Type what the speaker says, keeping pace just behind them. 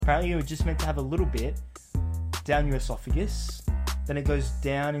Apparently you're just meant to have a little bit down your esophagus, then it goes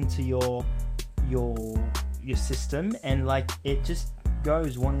down into your system, and like it just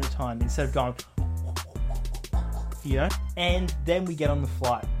goes one at a time instead of going, you know. And then we get on the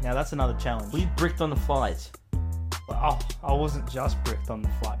flight. Now that's another challenge. We bricked on the flight. Oh, I wasn't just bricked on the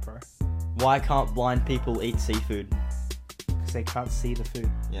flight, bro, Why can't blind people eat seafood? because they can't see the food.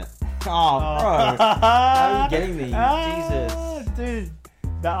 Yeah. Oh, bro. How are you getting me? Jesus. Dude,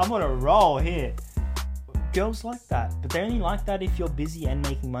 I'm on a roll here. Girls like that, but they only like that if you're busy and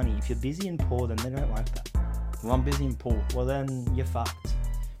making money. If you're busy and poor, then they don't like that. Well, I'm busy and poor. Well, then you're fucked.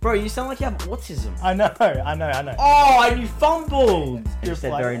 Bro, you sound like you have autism. I know. Oh, and you fumbled. You Just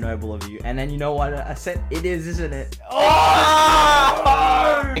said like very that. noble of you. And then you know what I said? It is, isn't it?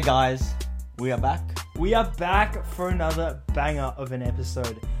 Oh! Hey guys, we are back. We are back for another banger of an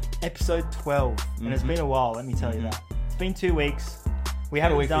episode. Episode 12. And it's been a while, let me tell you that. It's been 2 weeks. We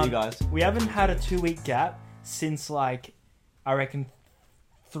haven't week for you guys. We haven't had a 2-week gap since, like, I reckon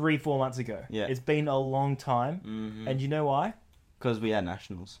 3-4 months ago. Yeah. It's been a long time. And you know why? Because we had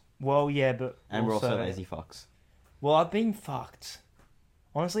nationals. Well, yeah, but And we're also lazy fucks. Well, I've been fucked.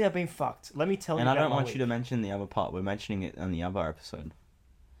 Honestly, I've been fucked. Let me tell you And I about don't my want week. you to mention the other part. We're mentioning it on the other episode.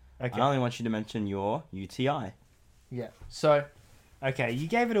 Okay. I only want you to mention your UTI. Yeah. So, okay, you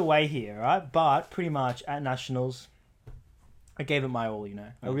gave it away here, right? But pretty much at nationals, I gave it my all. You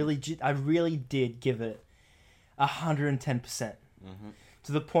know, I really did give it 110%.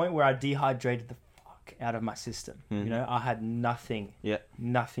 To the point where I dehydrated the fuck out of my system. You know, I had nothing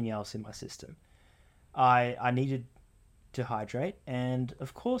else in my system. I needed to hydrate, and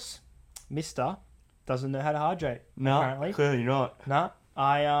of course, Mister doesn't know how to hydrate. Apparently, clearly not. no.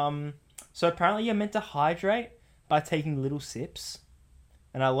 So apparently you're meant to hydrate by taking little sips,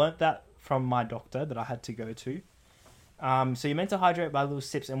 and I learnt that from my doctor that I had to go to. So you're meant to hydrate by little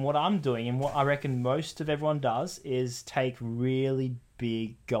sips, and what I'm doing, and what I reckon most of everyone does, is take really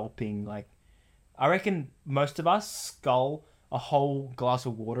big gulping. Like, I reckon most of us scull a whole glass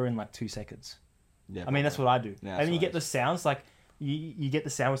of water in like 2 seconds. Yeah, I mean, that's what I do. Yeah, and then you get the sounds, like, you get the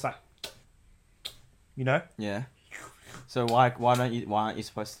sound, it's like, you know? Yeah. So why aren't you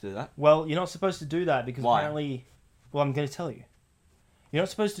supposed to do that? Well, you're not supposed to do that because Why? apparently... Well, I'm going to tell you. You're not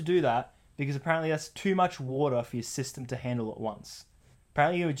supposed to do that because apparently that's too much water for your system to handle at once.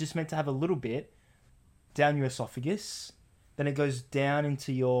 Apparently you're just meant to have a little bit down your esophagus, then it goes down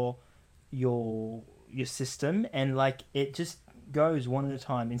into your system, and like it just goes one at a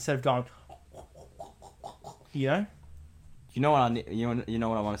time instead of going, you know? You know what you know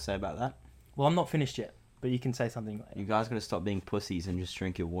what I want to say about that? Well, I'm not finished yet, but you can say something later. You guys gotta stop being pussies and just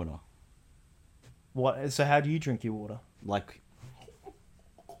drink your water. What? So how do you drink your water? Like,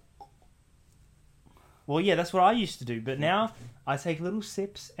 Well, yeah, that's what I used to do, but now I take little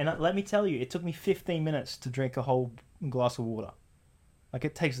sips, and let me tell you, it took me 15 minutes to drink a whole glass of water. Like,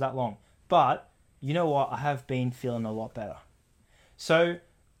 it takes that long. But, you know what? I have been feeling a lot better. So,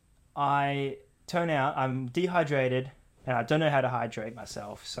 I'm dehydrated, and I don't know how to hydrate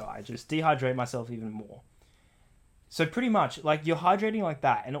myself, so I just dehydrate myself even more. So, pretty much, like, you're hydrating like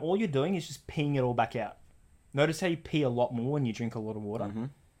that, and all you're doing is just peeing it all back out. Notice how you pee a lot more when you drink a lot of water?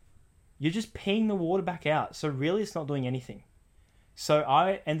 You're just peeing the water back out. So really, it's not doing anything. So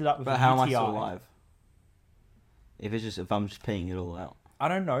I ended up with a UTI. but how am I still alive? If I'm just peeing it all out. I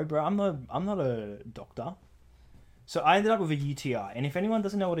don't know, bro. I'm not a doctor. So I ended up with a UTI. And if anyone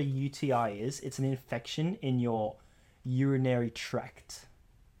doesn't know what a UTI is, it's an infection in your urinary tract,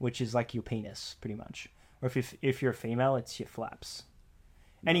 which is like your penis, pretty much. Or if you're a female, it's your flaps.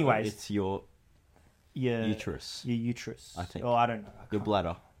 Anyways, It's your uterus. Your uterus. I think. Oh, I don't know. Your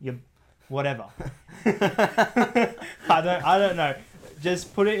bladder. Your whatever. I don't know.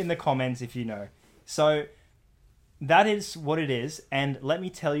 Just put it in the comments if you know. So that is what it is, and let me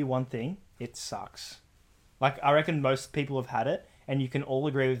tell you one thing, it sucks. Like, I reckon most people have had it, and you can all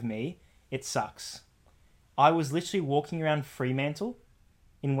agree with me, it sucks. I was literally walking around Fremantle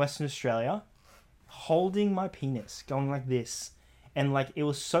in Western Australia, holding my penis, going like this, and like it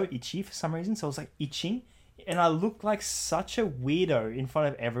was so itchy for some reason, so I was like itching, and I looked like such a weirdo in front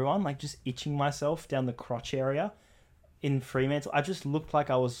of everyone, like just itching myself down the crotch area in Fremantle. I just looked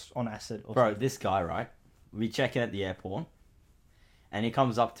like I was on acid. Or Bro, something. this guy, right? We check in at the airport, and he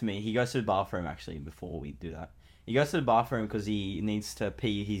comes up to me. He goes to the bathroom, actually, before we do that. He goes to the bathroom because he needs to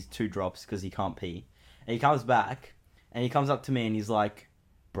pee his 2 drops because he can't pee. And he comes back, and he comes up to me, and he's like,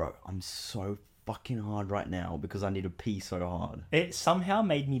 bro, I'm so fucking hard right now because I need to pee so hard. It somehow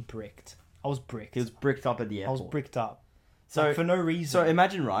made me bricked. I was bricked. He was bricked up at the I airport. was bricked up. So Like, for no reason. So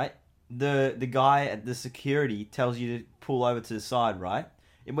imagine, right? The guy at the security tells you to pull over to the side, right?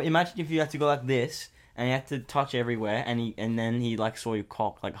 Imagine if you had to go like this and you had to touch everywhere, and then he like saw you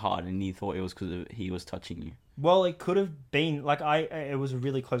cock like hard, and he thought it was because he was touching you. Well, it could have been like it was a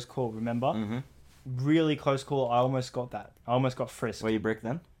really close call. Remember, Mm-hmm. really close call. I almost got that. I almost got frisked. Were you bricked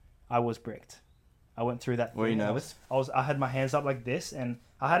then? I was bricked. I went through that. Were you thing. nervous? I had my hands up like this, and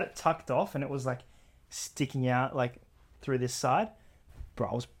I had it tucked off, and it was like sticking out like through this side. Bro,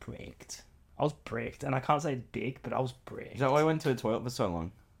 I was bricked. And I can't say big, but I was bricked. Is that why you went to the toilet for so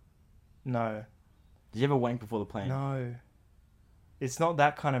long? No. Did you ever wank before the plane? No. It's not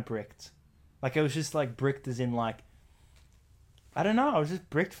that kind of bricked. Like, it was just like bricked as in like, I don't know. I was just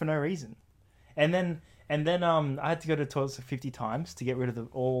bricked for no reason. And then I had to go to the toilet 50 times to get rid of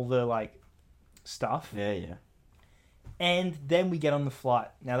all the like stuff. Yeah, yeah. And then we get on the flight.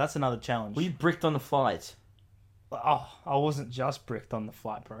 Now that's another challenge. Were you bricked on the flight? Oh, I wasn't just bricked on the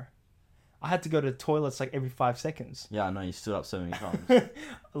flight, bro. I had to go to the toilets like every 5 seconds. Yeah, I know. You stood up so many times.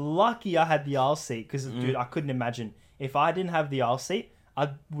 Lucky I had the aisle seat because, dude, I couldn't imagine. If I didn't have the aisle seat, I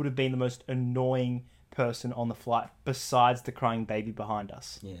would have been the most annoying person on the flight besides the crying baby behind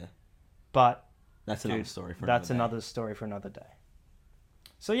us. Yeah. But that's another story for that's another story for another day.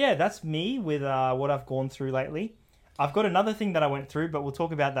 So, yeah, that's me with what I've gone through lately. I've got another thing that I went through, but we'll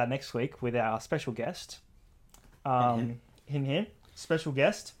talk about that next week with our special guest. Him, special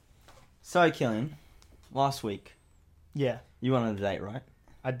guest. So, Kilian, last week, Yeah, you went on a date, right?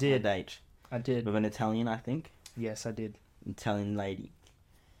 I did. A date. I did. With an Italian, I think. Yes, I did. Italian lady.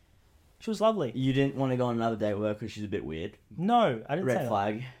 She was lovely. You didn't want to go on another date with her because she's a bit weird. No, I didn't say Red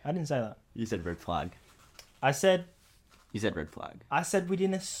flag. that. I didn't say that. You said red flag. I said Red flag. we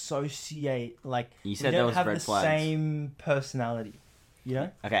didn't associate, like, You said we there don't was have red the flags. same personality, you know?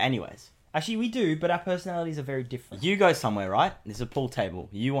 Okay, anyways. Actually, we do, but our personalities are very different. You go somewhere, right? There's a pool table.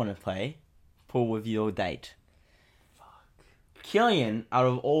 You want to play pool with your date. Fuck. Kilian, out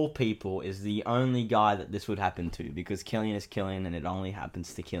of all people, is the only guy that this would happen to because Kilian is Kilian and it only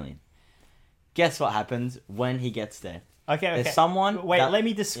happens to Kilian. Guess what happens when he gets there? Okay. There's someone... Wait, let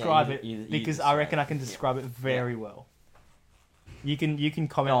me describe Yeah, it, because I reckon I can describe it very well. You can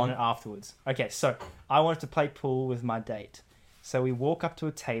comment on it afterwards. Okay, so I wanted to play pool with my date. So we walk up to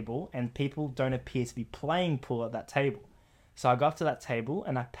a table, and people don't appear to be playing pool at that table. So I go up to that table,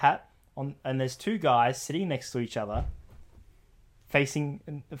 and I pat on, and there's two guys sitting next to each other, facing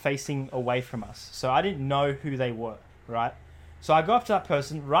away from us. So I didn't know who they were, right? So I go up to that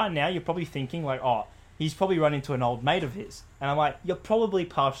person. Right now, you're probably thinking like, oh, he's probably run into an old mate of his. And I'm like, you're probably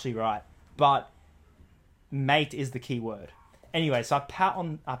partially right, but mate is the key word. Anyway, so I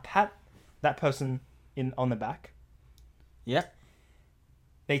pat that person on the back. Yeah.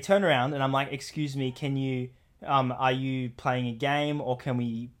 They turn around and I'm like, excuse me, can you, are you playing a game or can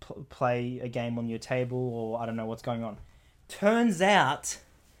we play a game on your table or I don't know what's going on. Turns out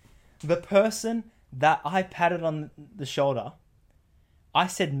the person that I patted on the shoulder, I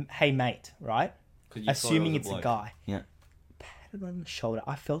said, hey mate, right? Assuming it's a guy. Yeah. Patted on the shoulder.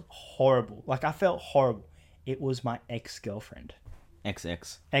 I felt horrible. It was my ex-girlfriend.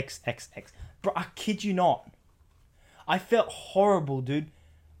 XX. XXX. Bro, I kid you not. I felt horrible, dude.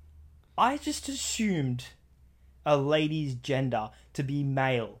 I just assumed a lady's gender to be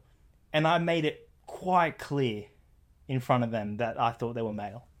male. And I made it quite clear in front of them that I thought they were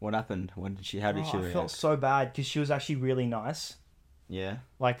male. What happened? How did she react? I felt so bad because she was actually really nice. Yeah.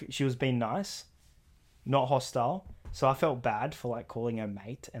 Like, she was being nice. Not hostile. So I felt bad for, like, calling her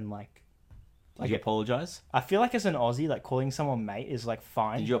mate and, like... Did you apologise? I feel like as an Aussie, like, calling someone mate is, like,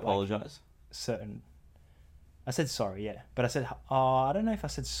 fine. Did you but, like, apologise? I said sorry, yeah. But I said, I don't know if I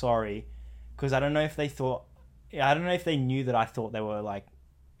said sorry, because I don't know if they knew that I thought they were, like,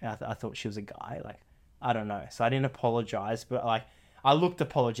 I thought she was a guy, like, I don't know. So I didn't apologise, but, like, I looked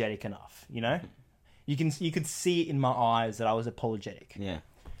apologetic enough, you know? You could see it in my eyes that I was apologetic. Yeah.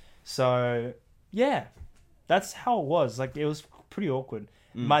 So, yeah. That's how it was. Like, it was pretty awkward.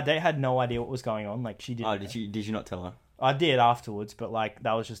 My date had no idea what was going on. Like, she didn't. Oh, did you not tell her? I did afterwards, but, like,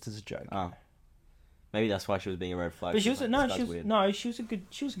 that was just as a joke. Oh. Maybe that's why she was being a red flag. But she was a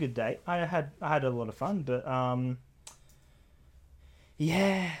good date. I had a lot of fun, but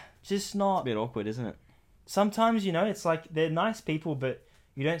yeah, just not. It's a bit awkward, isn't it? Sometimes, you know, it's like they're nice people, but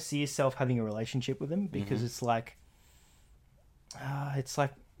you don't see yourself having a relationship with them because it's like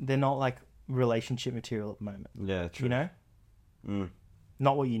they're not like relationship material at the moment. Yeah, true. You know,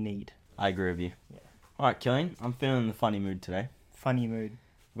 not what you need. I agree with you. Yeah. All right, Kilian, I'm feeling in the funny mood today. Funny mood.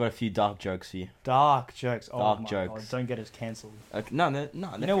 I've got a few dark jokes for you. Dark jokes. Dark jokes. God, don't get us cancelled. Okay, no.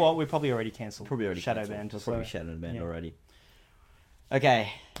 You know what? We're probably already cancelled. Probably already shadow cancelled. banned. We're probably shadow banned already.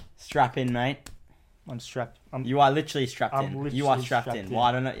 Okay, strap in, mate. I'm strapped. You are literally strapped I'm in. literally You are strapped in. strapped in. Well,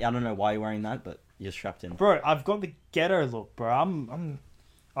 I don't know why you're wearing that, but you're strapped in. Bro, I've got the ghetto look, bro. I'm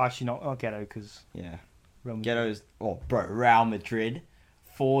actually not ghetto because Yeah. Real Madrid. Ghetto's... Oh, bro, Real Madrid.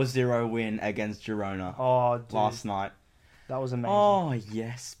 4-0 win against Girona Oh, dude, last night. that was amazing. Oh,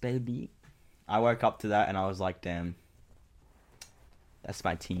 yes, baby. I woke up to that and I was like, damn. That's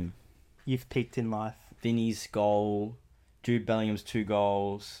my team. You've peaked in life. Vinny's goal. Jude Bellingham's 2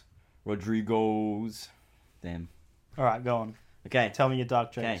 goals. Rodrigo's. Damn. All right, go on. Okay. Tell me your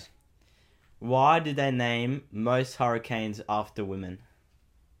dark jokes. Okay. Why did they name most hurricanes after women?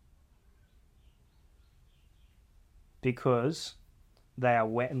 Because they are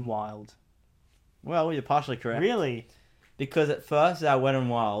wet and wild. Well, you're partially correct. Really? Because at first they're wet and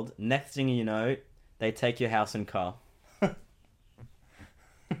wild. Next thing you know, they take your house and car.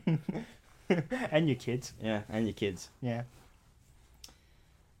 And your kids. Yeah, and your kids. Yeah.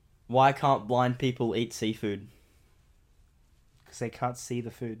 Why can't blind people eat seafood? Because they can't see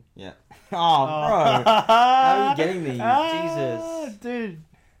the food. Yeah. Oh, bro. How are you getting me? Jesus. Dude,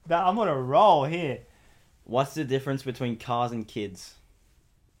 I'm on a roll here. What's the difference between cars and kids?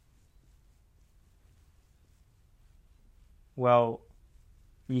 Well,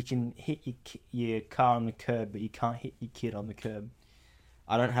 you can hit your car on the curb, but you can't hit your kid on the curb.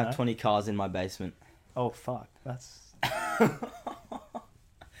 I don't have No? 20 cars in my basement. Oh, fuck. That's...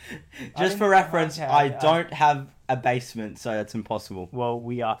 Just for reference, okay, I don't have a basement, so that's impossible. Well,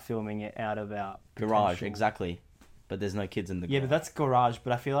 we are filming it out of our Garage, potential- exactly. But there's no kids in the garage. Yeah, but that's garage,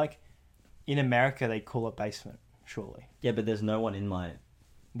 but I feel like in America they call it basement, surely. Yeah, but there's no one in my...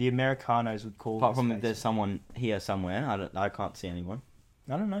 The Americanos would call Apart it from basement. there's someone here somewhere. I can't see anyone.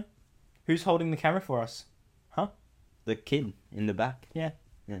 I don't know. Who's holding the camera for us? The kid in the back.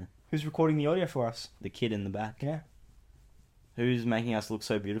 Who's recording the audio for us? The kid in the back. Yeah. Who's making us look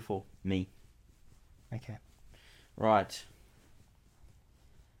so beautiful? Me. Okay. Right.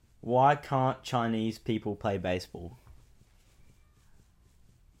 Why can't Chinese people play baseball?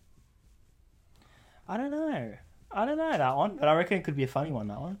 I don't know that one, but I reckon it could be a funny one,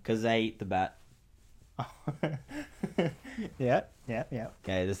 that one. Because they eat the bat. Yeah.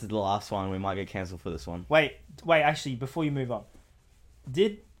 Okay, this is the last one. We might get cancelled for this one. Wait, actually, before you move on.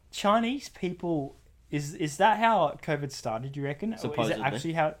 Did Chinese people... Is that how COVID started, do you reckon? Or is Supposedly. it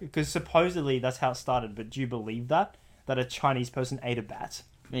actually how... Because supposedly that's how it started, but do you believe that? That a Chinese person ate a bat?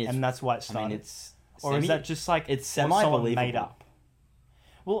 I mean, And that's why it started? it's... Or is that just like... It's what someone semi-believable. made up?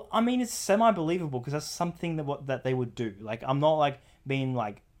 Well, I mean, it's semi-believable because that's something that they would do. Like, I'm not, like, being,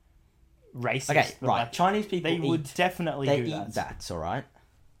 like, racist. Okay, but, right. like, Chinese people they would definitely They do eat that. bats, alright?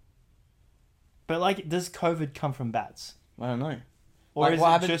 But, like, does COVID come from bats? I don't know. Or Like, is what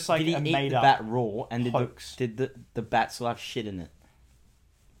it happened- just, like, did he a eat the made-up bat raw, and hoax? did the bat still have shit in it?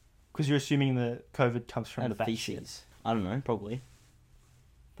 Because you're assuming the COVID comes from And the bat feces. shit. I don't know, probably.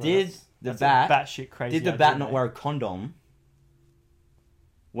 Bro, Did that's the a bat... batshit crazy Did the idea, bat not mate. wear a condom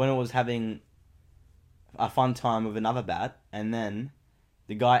when it was having a fun time with another bat, and then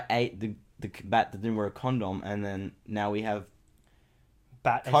the guy ate the bat that didn't wear a condom, and then now we have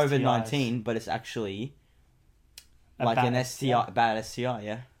bat COVID-19, but it's actually A like bat an STI, bad STI,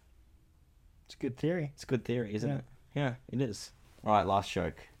 yeah. It's a good theory. It's a good theory, isn't Yeah. it? Yeah, it is. Alright, last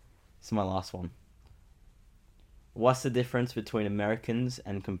joke. This is my last one. What's the difference between Americans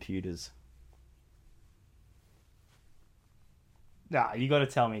and computers? Nah, you got to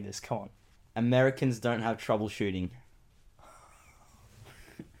tell me this. Come on. Americans don't have troubleshooting.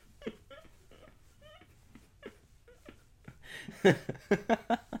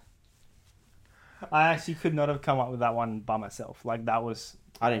 I actually could not have come up with that one by myself. Like, that was...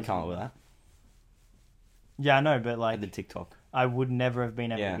 I didn't come up with that. Yeah, I know, but, I like, did TikTok. I would never have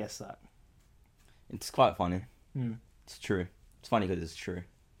been able Yeah. to guess that. It's quite funny. Hmm. It's true. It's funny because it's true.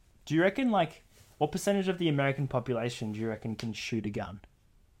 Do you reckon, like, what percentage of the American population do you reckon can shoot a gun?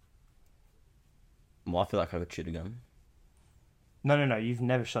 Well, I feel like I could shoot a gun. No. You've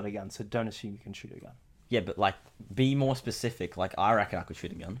never shot a gun, so don't assume you can shoot a gun. Yeah, but like, be more specific. Like, I reckon I could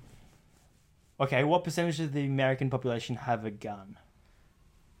shoot a gun. Okay, what percentage of the American population have a gun?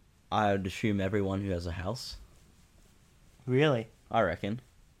 I would assume everyone who has a house. Really? I reckon.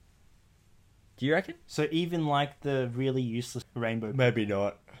 Do you reckon? So even, like, the really useless rainbow... Maybe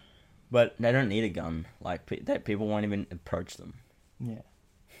not. But they don't need a gun. Like, people won't even approach them. Yeah.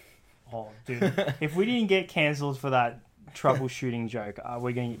 Oh, dude. If we didn't get cancelled for that troubleshooting joke,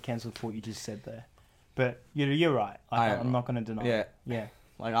 we're going to get cancelled for what you just said there. But you're right. I'm not going to deny it. Yeah.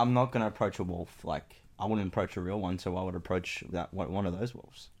 Like, I'm not going to approach a wolf. Like, I wouldn't approach a real one, so I would approach one of those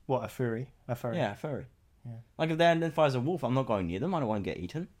wolves. What, a furry? A furry? Yeah, a furry. Yeah. Like, if they identify as a wolf, I'm not going near them. I don't want to get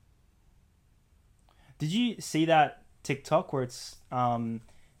eaten. Did you see that TikTok where it's a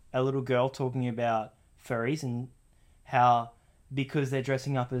little girl talking about furries and how because they're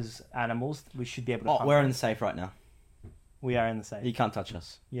dressing up as animals, we should be able to. Oh, we're in the safe right now. We are in the safe. You can't touch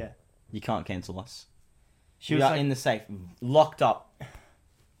us. Yeah. You can't cancel us. She We was are like, in the safe, locked up. Did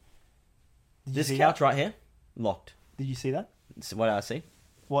you This see couch that? right here, locked. Did you see that? So what did I see?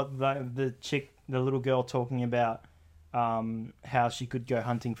 What the little girl talking about how she could go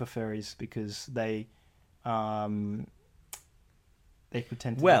hunting for furries because they pretend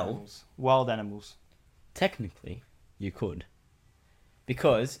to be animals. Wild animals. Technically, you could.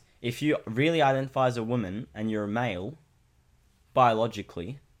 Because if you really identify as a woman and you're a male,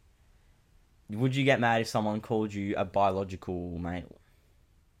 biologically, would you get mad if someone called you a biological male?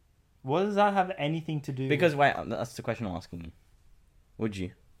 What does that have anything to do Because, wait, that's the question I'm asking you. Would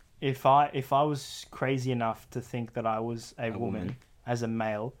you? If I was crazy enough to think that I was a woman as a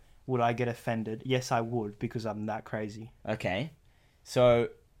male, would I get offended? Yes, I would, because I'm that crazy. Okay. So,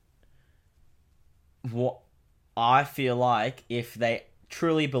 what I feel like if they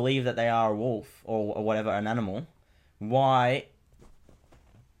truly believe that they are a wolf or whatever, an animal, why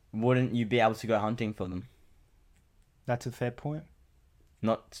wouldn't you be able to go hunting for them? That's a fair point.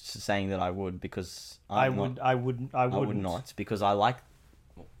 Not saying that I would, because I would not, because I like.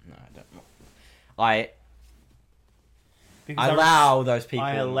 No, I don't. I allow those people.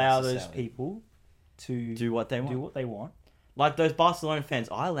 I allow those people to do what they want. Do what they want. Like those Barcelona fans,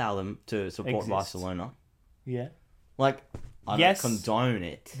 I allow them to support Exist. Barcelona. Yeah. Like, I don't condone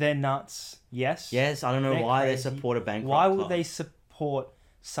it. They're nuts. Yes. Yes, I don't know why crazy. they support a bankrupt Why club. would they support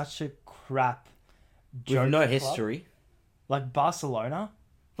such a crap with no club? history? Like Barcelona?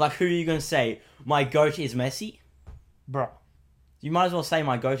 Like, who are you going to say, my GOAT is Messi? Bro. You might as well say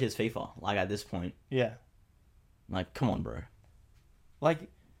my GOAT is FIFA, like, at this point. Yeah. Like, come on, bro. Like,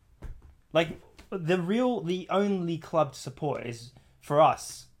 the only club to support is, for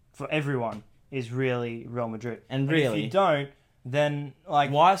us, for everyone, is really Real Madrid. And really, if you don't, then,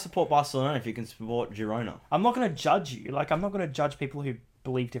 like... Why support Barcelona if you can support Girona? I'm not going to judge you. Like, I'm not going to judge people who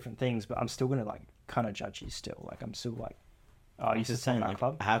believe different things, but I'm still going to, like, kind of judge you still. Like, I'm still, like... Oh, you support that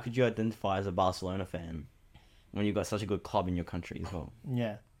club? How could you identify as a Barcelona fan when you've got such a good club in your country as well?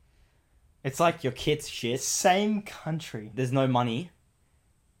 Yeah. It's like... Your kit's shit. Same country. There's no money.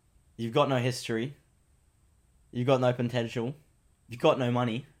 You've got no history. You've got no potential. You've got no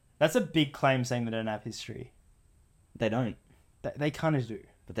money. That's a big claim saying they don't have history. They don't. They kind of do.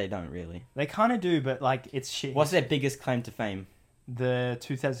 But they don't really. They kind of do, but, like, it's shit. What's their biggest claim to fame? The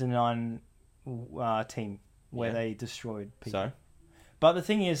 2009 team where they destroyed people. So? But the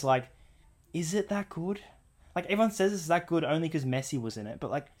thing is, like, is it that good? Like, everyone says it's that good only because Messi was in it.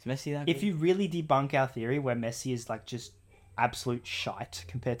 But, like, is Messi that good? If you really debunk our theory where Messi is, like, just absolute shite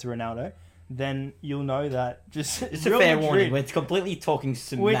compared to Ronaldo, then you'll know that just... It's a fair warning. We're completely talking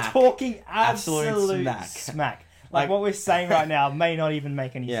smack. We're talking absolute smack. Like, what we're saying right now may not even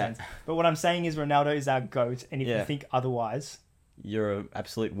make any sense. But what I'm saying is Ronaldo is our GOAT, and if you think otherwise... You're an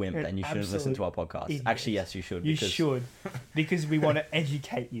absolute wimp, and you shouldn't listen to our podcast. Idiot. Actually, yes, you should. You should, because we want to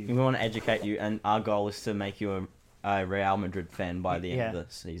educate you. We want to educate you, and our goal is to make you a Real Madrid fan by the end of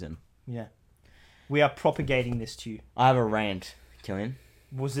the season. Yeah. We are propagating this to you. I have a rant, Kilian.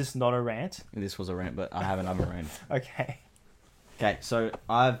 Was this not a rant? This was a rant, but I have another rant. Okay. Okay, so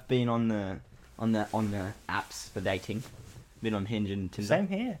I've been on the apps for dating. Been on Hinge and Tinder. Same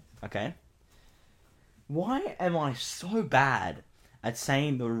here. Okay. Why am I so bad at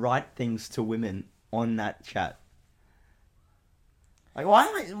saying the right things to women on that chat? Like,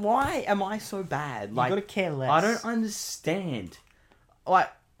 why am I so bad? Like, you gotta care less. I don't understand. Like,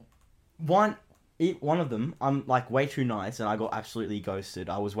 one of them, I'm like way too nice, and I got absolutely ghosted.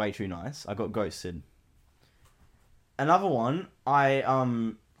 I was way too nice. I got ghosted. Another one, I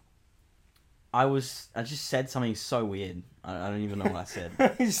just said something so weird. I don't even know what I said.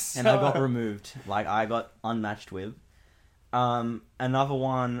 And I got removed. Like, I got unmatched with. Another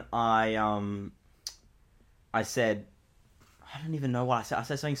one, I said, I don't even know what I said. I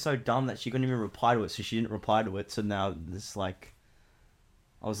said something so dumb that she couldn't even reply to it, so she didn't reply to it. So now this, like,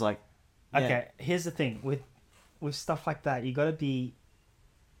 I was like, yeah. Okay, here's the thing. With stuff like that, you gotta be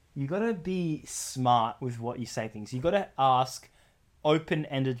smart with what you say things. You gotta ask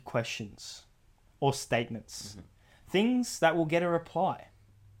open-ended questions or statements. Mm-hmm. Things that will get a reply.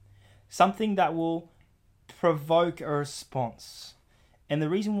 Something that will provoke a response. And the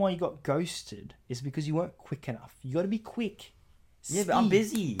reason why you got ghosted is because you weren't quick enough. You got to be quick. Yeah, but I'm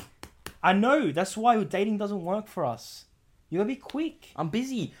busy. I know. That's why dating doesn't work for us. You got to be quick. I'm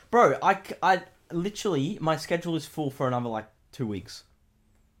busy. Bro, I literally, my schedule is full for another, 2 weeks.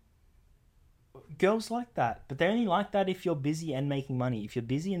 girls like that, but they only like that if you're busy and making money. If you're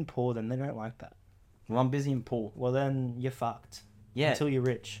busy and poor, then they don't like that. Well, I'm busy and poor. Well, then you're fucked. Yeah. Until you're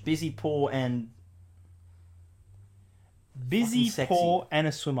rich. Busy, poor, and... Busy, sexy. poor, and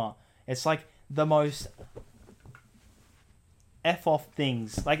a swimmer. It's like the most F off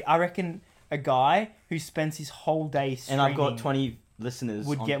things. Like, I reckon a guy who spends his whole day streaming... And I've got 20 listeners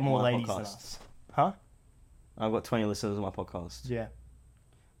would on get more my ladies podcast. than us. Huh? I've got 20 listeners on my podcast. Yeah.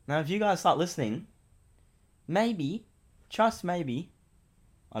 Now, if you guys start listening, maybe, just maybe,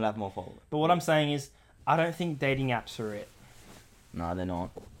 I'll have more followers. But what I'm saying is, I don't think dating apps are it. No, they're not.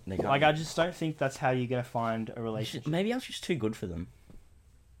 They can't. Like, I just don't think that's how you're going to find a relationship. Maybe I was just too good for them.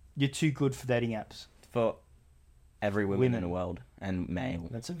 You're too good for dating apps. For every woman in the world. And male.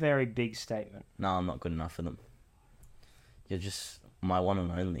 That's a very big statement. No, I'm not good enough for them. You're just my one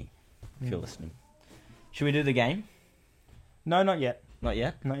and only, if you're listening. Should we do the game? No, not yet. Not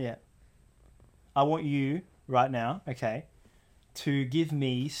yet? Not yet. I want you, right now, okay, to give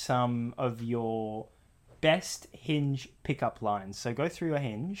me some of your best Hinge pickup lines. So go through your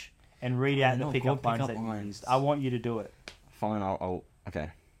Hinge and read out the pickup lines that you used. I want you to do it. Fine, I'll okay.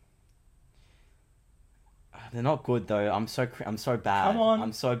 They're not good though. I'm so bad. Come on.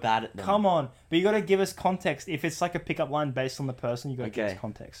 I'm so bad at them. Come on. But you got to give us context. If it's like a pickup line based on the person, you got to give us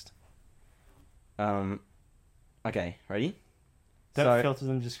context. Okay, ready? Don't filter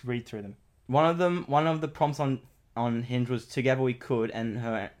them, just read through them. One of the prompts on Hinge was together we could,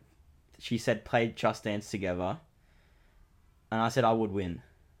 and she said played Just Dance together. And I said I would win.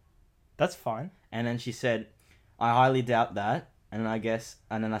 That's fine. And then she said, I highly doubt that. And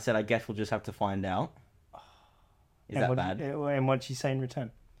then I said, I guess we'll just have to find out. Is that bad? And what'd she say in return?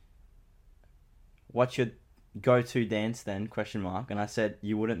 What's your go-to dance then? ? And I said,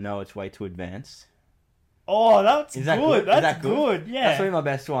 you wouldn't know, it's way too advanced. Oh, that's Is that good. good? That's Is that good. Yeah. That's probably my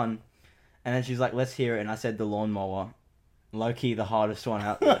best one. And then she's like, let's hear it. And I said the lawnmower. Low-key the hardest one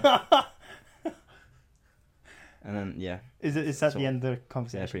out there. And then, yeah. Is that the end of the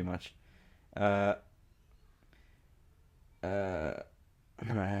conversation? Yeah, pretty much. No,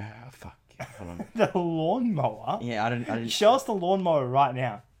 fuck. Hold on. The lawnmower? Yeah, I didn't. Show us the lawnmower right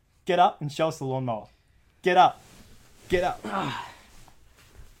now. Get up and show us the lawnmower. Get up. Get up.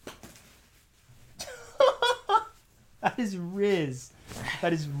 That is Riz.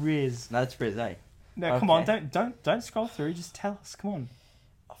 That is Riz. That's Riz, eh? No, come on. Don't scroll through. Just tell us. Come on.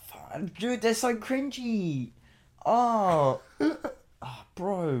 Oh, fine. Dude, they're so cringy. Oh.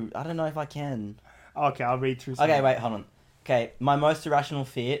 Bro, I don't know if I can. Okay, I'll read through some. Okay, wait, hold on. Okay, my most irrational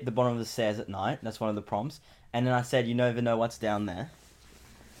fear, the bottom of the stairs at night. That's one of the prompts. And then I said, you never know what's down there.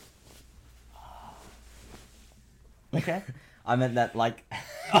 Okay. I meant that, like,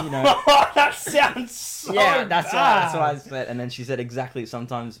 you know. That sounds so Yeah, that's bad. what I said. And then she said exactly,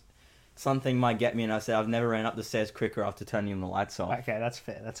 sometimes something might get me. And I said, I've never ran up the stairs quicker after turning the lights off. Okay, that's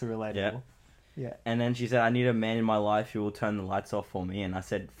fair. That's a relatable. Yeah. And then she said, I need a man in my life who will turn the lights off for me. And I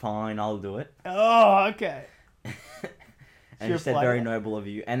said, fine, I'll do it. Oh, okay. And she said, very noble of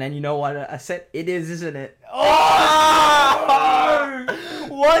you. And then you know what? I said, it is, isn't it? Oh!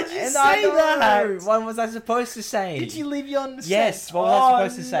 Why'd you say that? What was I supposed to say? Did you leave you on the Yes, what was I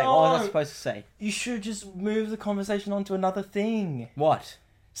supposed to say? No. What was I supposed to say? You should just move the conversation on to another thing. What?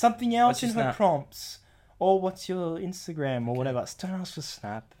 Something else What's in your her Snap? Prompts. Or what's your Instagram or whatever. Don't ask for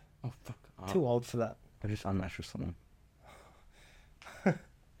Snap. Oh, fuck. Too old for that. I just unmatched with someone.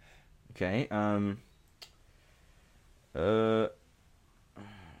 Okay,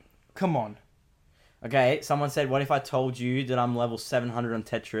 Come on. Okay, someone said, what if I told you that I'm level 700 on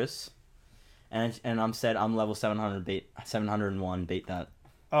Tetris? And I'm said, I'm level 701, beat that.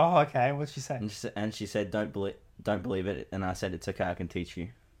 Oh, okay. What'd she say? And she said, don't believe it. And I said, it's okay, I can teach you.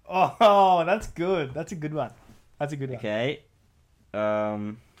 Oh, that's good. That's a good one. That's a good one. Okay.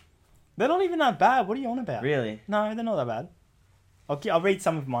 They're not even that bad. What are you on about? Really? No, they're not that bad. I'll read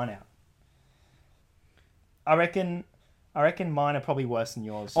some of mine out. I reckon mine are probably worse than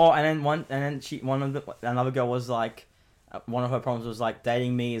yours. Oh, and then another girl was like, one of her problems was like,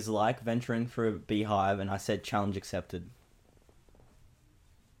 dating me is like venturing through a beehive, and I said, challenge accepted.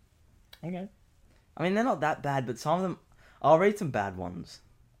 Okay. I mean, they're not that bad, but some of them, I'll read some bad ones.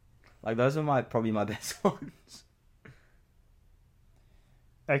 Like, those are probably my best ones.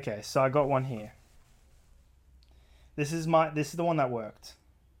 Okay, so I got one here. This is the one that worked.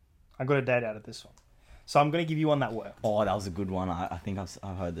 I got a date out of this one. So I'm going to give you one that worked. Oh, that was a good one. I think I've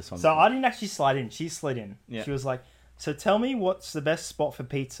heard this one. So before. I didn't actually slide in. She slid in. Yeah. She was like, so tell me what's the best spot for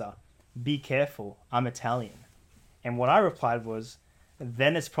pizza? Be careful. I'm Italian. And what I replied was,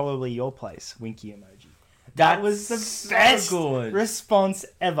 then it's probably your place. Winky emoji. That was the so best good. response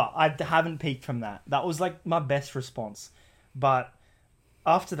ever. I haven't peaked from that. That was like my best response. But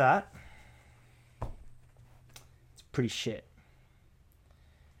after that, it's pretty shit.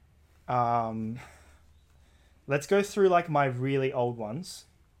 Let's go through like my really old ones.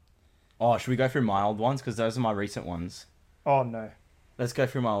 Oh, should we go through my old ones? Because those are my recent ones. Oh no. Let's go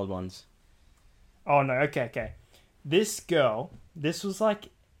through my old ones. Oh no. Okay. This girl, this was like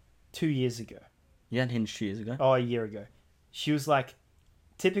 2 years ago. You had Hinge 2 years ago? Oh, a year ago. She was like,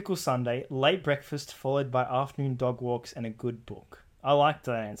 typical Sunday, late breakfast followed by afternoon dog walks and a good book. I liked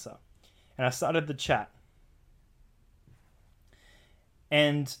that answer. And I started the chat.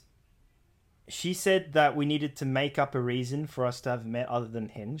 And she said that we needed to make up a reason for us to have met other than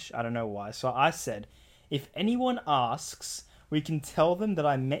Hinge. I don't know why. So I said, if anyone asks, we can tell them that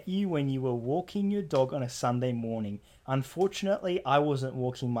I met you when you were walking your dog on a Sunday morning. Unfortunately, I wasn't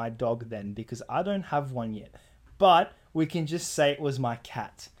walking my dog then because I don't have one yet. But we can just say it was my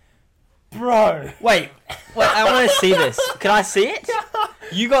cat. Bro. Wait, I want to see this. Can I see it?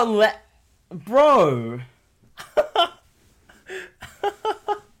 You got Bro.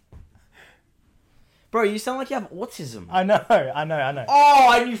 Bro, you sound like you have autism. I know.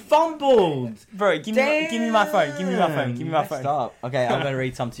 Oh, and you fumbled. Bro, give me my phone. Give me my phone. Stop. Okay, I'm gonna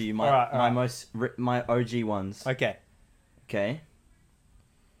read some to you. My Alright. my OG ones. Okay. Okay.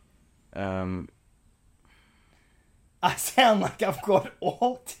 I sound like I've got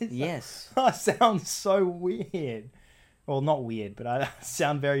autism. Yes. I sound so weird. Well, not weird, but I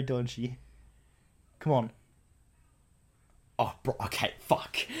sound very dodgy. Come on. Oh, bro. Okay.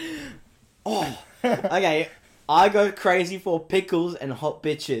 Fuck. Oh. Okay. I go crazy for pickles and hot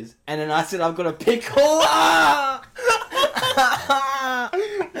bitches, and then I said I've got a pickle. Ah!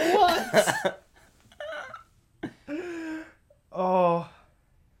 What? Oh.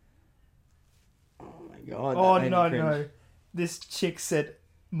 Oh my god. Oh no. This chick said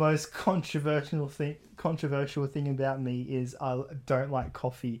most controversial thing about me is I don't like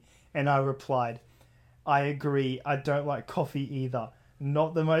coffee, and I replied, I agree. I don't like coffee either.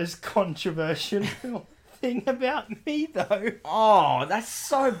 Not the most controversial thing about me though. Oh, that's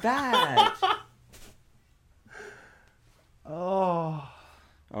so bad. Oh.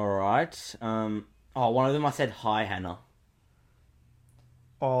 All right. Oh, one of them I said hi, Hannah.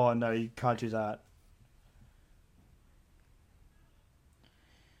 Oh no, you can't do that.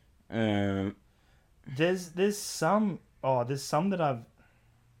 There's some that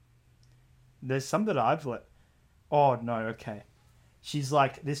I've let. Oh no, okay. She's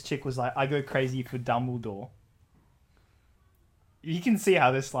like, this chick was like, I go crazy for Dumbledore. You can see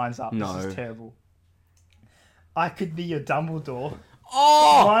how this lines up. No. This is terrible. I could be your Dumbledore.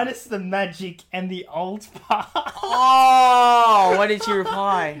 Oh! Minus the magic and the old part. Oh! What did you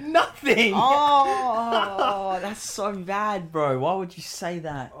reply? Nothing! Oh! That's so bad, bro. Why would you say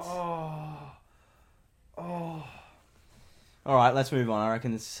that? Oh. Alright, let's move on. I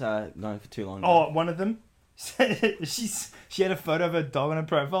reckon it's going for too long. Oh, one of them, she had a photo of her dog on her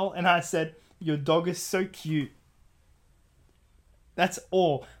profile, and I said, your dog is so cute. That's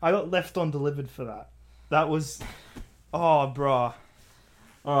all. I got left on delivered for that. That was... Oh, bruh.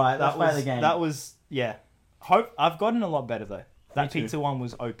 Alright, let's play the game. That was... Yeah. I've gotten a lot better, though. That pizza one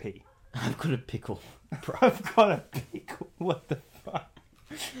was OP. I've got a pickle. Bro, I've got a pickle. What the fuck?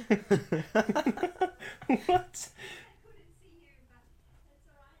 What?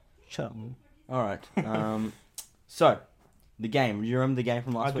 Shut up. Alright. So, the game. Do you remember the game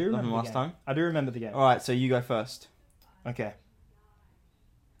from last time? I do remember the game. Alright, so you go first. Okay.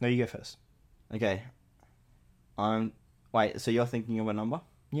 No, you go first. Okay. Wait, so you're thinking of a number?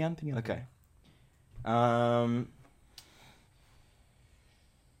 Yeah, I'm thinking. Okay. Come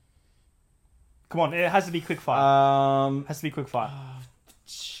on, it has to be quick fire. Has to be quick fire.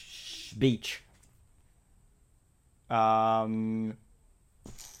 Beach.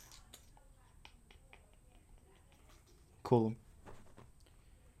 Cool.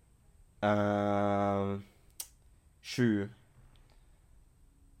 Shoe.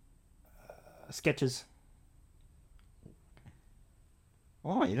 Sketches.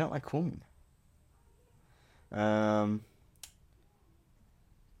 Oh, you don't like Coolman.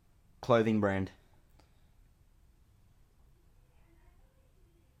 Clothing brand.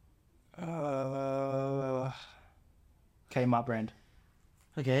 Kmart brand.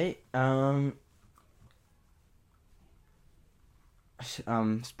 Okay.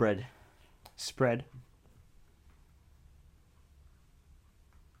 Spread. Spread.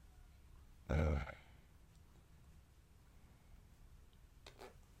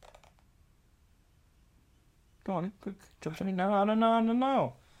 Go on, quick, drop something. No, I don't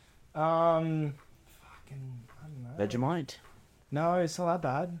know. Fuck. fucking, I don't know. Vegemite. No, it's not that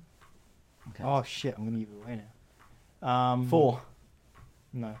bad. Okay. Oh shit, I'm gonna give it away now. 4.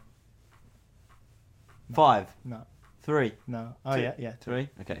 No. 5. No. 3. No. Oh 2, yeah. 3.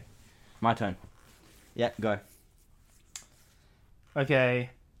 Okay. My turn. Yeah, go. Okay.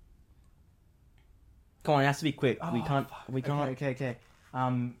 Come on, it has to be quick. Oh, we can't. fuck. We can't. Okay.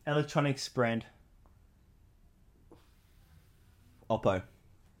 Electronics brand. Oppo.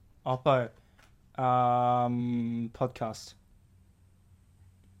 Oppo. Podcast.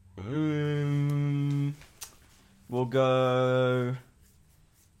 We'll go.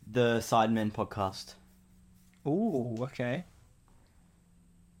 The Sidemen podcast. Ooh, okay.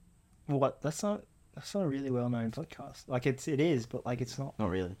 What? That's not a really well known podcast. Like it is, but like it's not. Not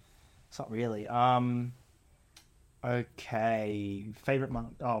really. It's not really. Okay. Favorite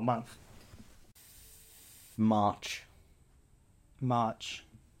month? Oh, month. March.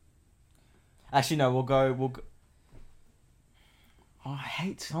 Actually, no. We'll go. Oh, I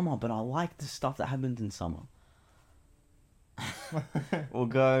hate summer, but I like the stuff that happens in summer. We'll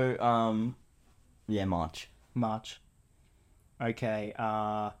go. Yeah, March. Okay.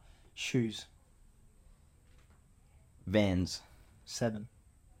 Shoes. Vans. 7.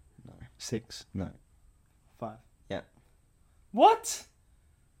 No. 6. No. 5. Yep. What?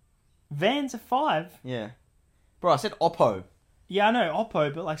 Vans are 5? Yeah. Bro, I said Oppo. Yeah, I know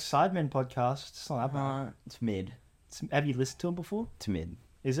Oppo, but like Sidemen podcast, it's not that bad. It's mid. Have you listened to them before? It's mid.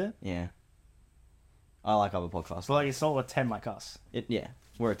 Is it? Yeah. I like other podcasts. So like it's not a 10 like us. Yeah.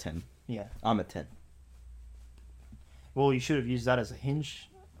 We're a 10. Yeah. I'm a 10. Well, you should have used that as a hinge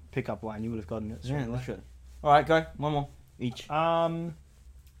pickup line. You would have gotten it. Yeah, that's good. All right, go. One more each.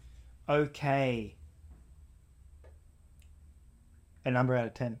 Okay. A number out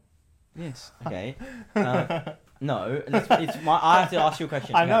of 10. Yes. Okay. No, I have to ask you a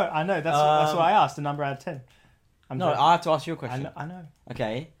question. I know. That's why I asked a number out of 10. I have to ask you a question. I know.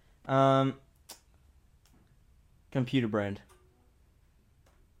 Okay. Computer brand.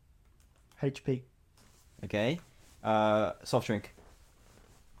 HP. Okay. Soft drink.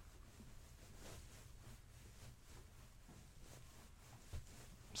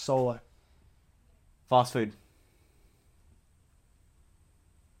 Solo. Fast food.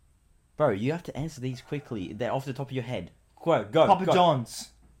 Bro, you have to answer these quickly. They're off the top of your head. Go. Papa John's.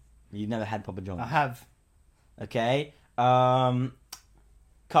 You've never had Papa John's. I have. Okay. Car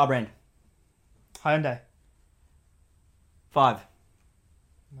brand. Hyundai. 5.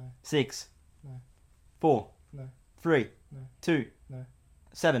 No. 6. No. 4. No. 3. No. 2. No.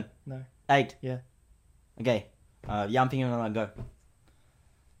 7. No. 8. Yeah. Okay. Yeah, I'm thinking of another. Go.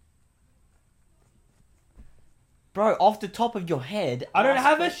 Bro, off the top of your head. I don't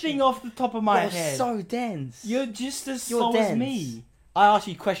have a thing off the top of my You're head. so dense. You're just as You're slow as dense. me. I asked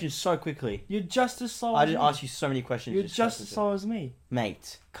you questions so quickly. You're just as slow I as didn't me. ask you so many questions. You're just as so slow as me.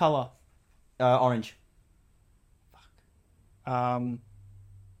 Mate. Colour. Orange.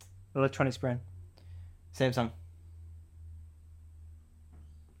 Electronics brand. Samsung.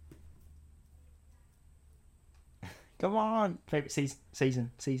 Come on. Favorite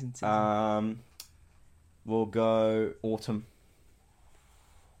season. We'll go autumn.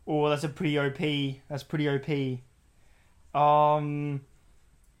 Oh, that's pretty OP.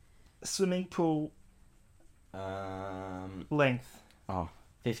 Swimming pool length.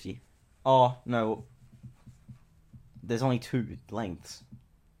 50. Oh, no. There's only 2 lengths.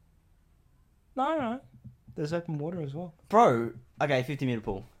 No. There's open water as well. Bro, okay, 50 meter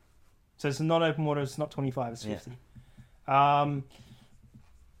pool. So it's not open water, it's not 25, it's 50.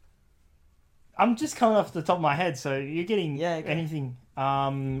 I'm just coming off the top of my head, so you're getting anything.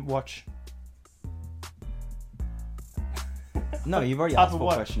 Watch. No, you've already asked 4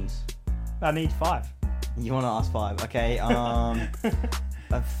 what? questions. I need 5. You want to ask 5? Okay,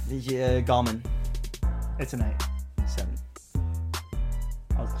 Garmin. It's an 8. 7.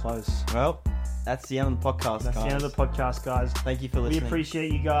 I was close. Well, that's the end of the podcast, That's guys. the end of the podcast, guys. Thank you for listening. We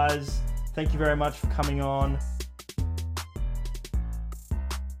appreciate you guys. Thank you very much for coming on.